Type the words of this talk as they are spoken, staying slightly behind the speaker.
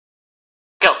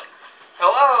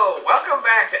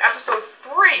back to episode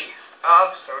 3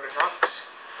 of Soda Drunks.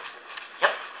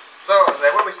 Yep. So,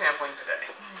 Zay, what are we sampling today?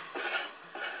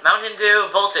 Mountain Dew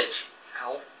Voltage.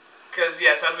 Ow. Because,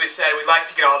 yes, as we said, we'd like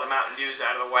to get all the Mountain Dews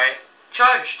out of the way.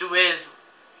 Charged with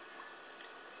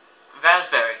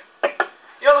raspberry.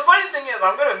 You know, the funny thing is,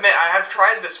 I'm going to admit, I have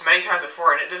tried this many times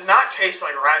before, and it does not taste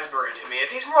like raspberry to me. It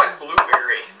tastes more like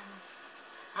blueberry.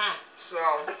 So,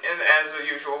 and as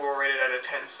usual, we'll rate it out of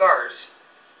 10 stars.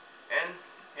 And,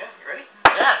 yeah, you ready?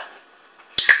 Yeah.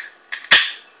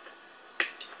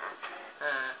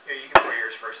 Here, you can pour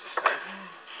yours first this time.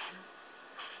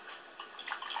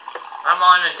 I'm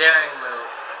on a daring move.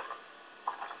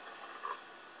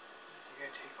 You're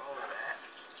going to take all of that.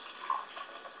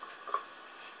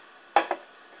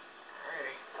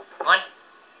 Alrighty. 1,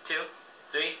 2,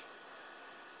 3.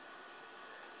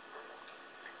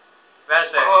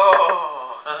 Raspberry.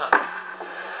 Oh!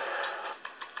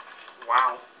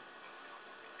 Wow.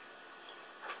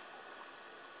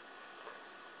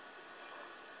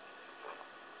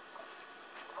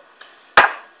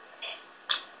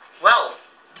 Well,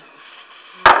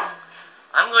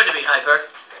 I'm going to be hyper.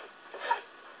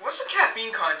 What's the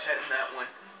caffeine content in that one?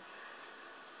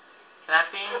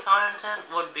 Caffeine content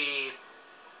would be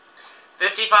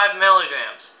 55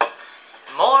 milligrams.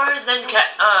 More than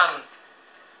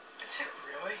Is it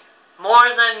really?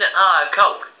 more than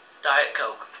Coke, Diet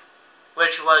Coke,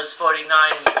 which was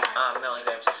 49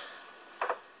 milligrams.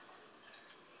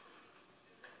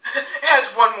 It has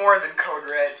one more than Code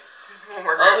Red. One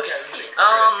more gram of caffeine than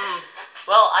Code Red.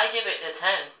 Well, I give it a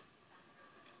 10.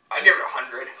 I give it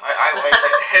 100. I like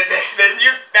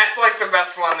it. That's like the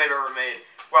best one they've ever made.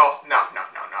 Well, no,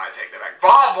 I take that back.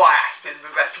 Bomb Blast is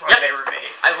the best one they ever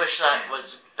made. I wish that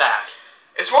was back.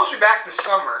 It's supposed to be back this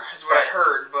summer, is what I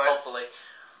heard, but... Hopefully.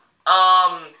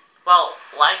 Well,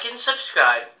 like and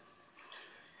subscribe.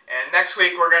 And next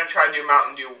week we're going to try to do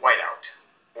Mountain Dew Whiteout.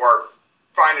 Or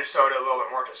find a soda a little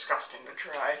bit more disgusting to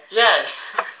try.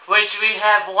 Yes, which we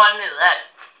have one that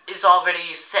is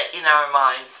already set in our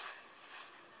minds.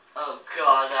 Oh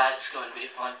god, that's going to be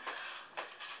fun.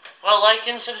 Well, like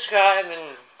and subscribe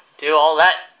and do all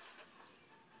that.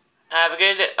 Have a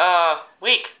good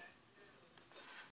week.